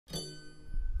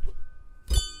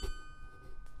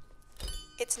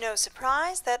It's no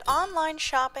surprise that online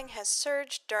shopping has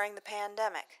surged during the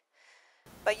pandemic.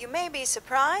 But you may be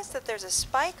surprised that there's a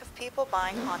spike of people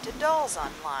buying haunted dolls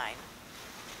online.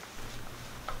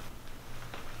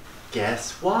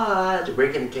 Guess what?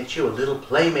 We're going to get you a little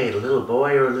playmate, a little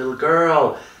boy or a little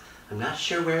girl. I'm not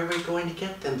sure where we're going to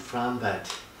get them from,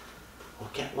 but we'll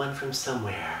get one from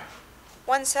somewhere.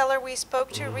 One seller we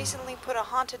spoke to recently put a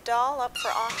haunted doll up for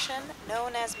auction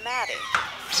known as Maddie.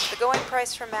 The going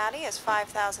price for Maddie is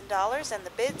 $5,000 and the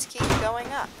bids keep going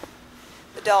up.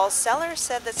 The doll's seller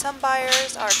said that some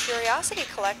buyers are curiosity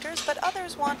collectors, but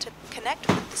others want to connect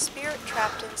with the spirit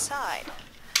trapped inside.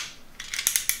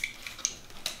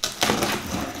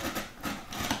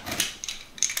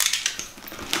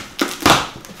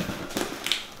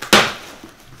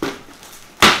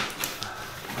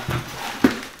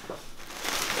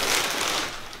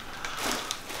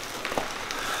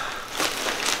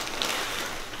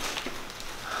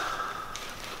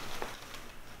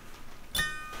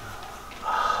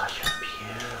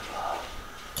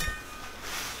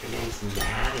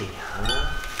 Maddie, huh?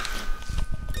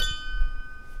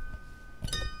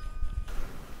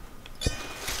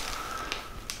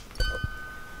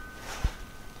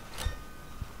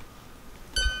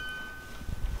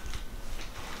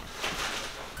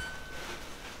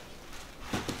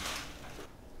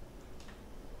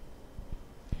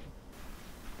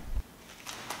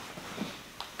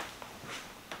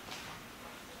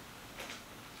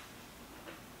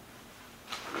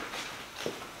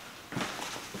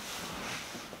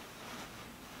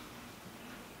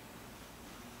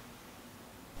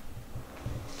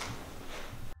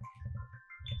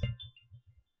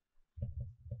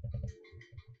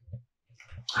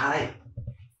 Hi.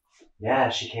 Yeah,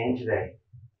 she came today.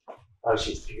 Oh,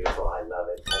 she's beautiful. I love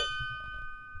it.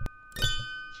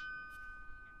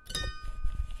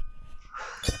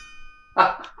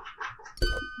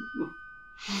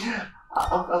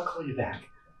 I'll call you back.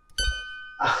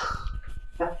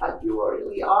 You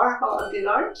really are haunted,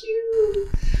 aren't you?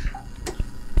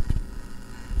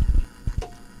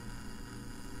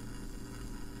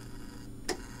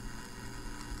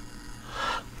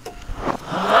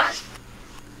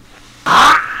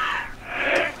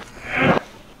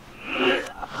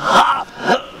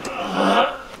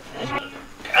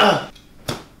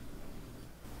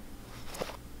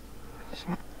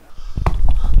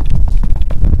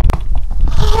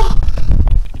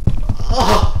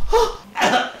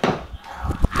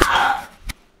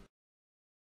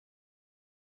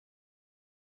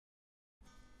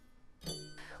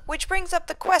 Which brings up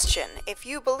the question, if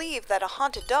you believe that a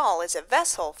haunted doll is a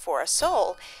vessel for a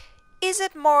soul, is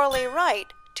it morally right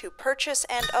to purchase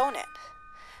and own it?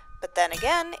 But then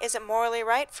again, is it morally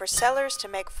right for sellers to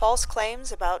make false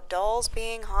claims about dolls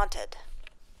being haunted?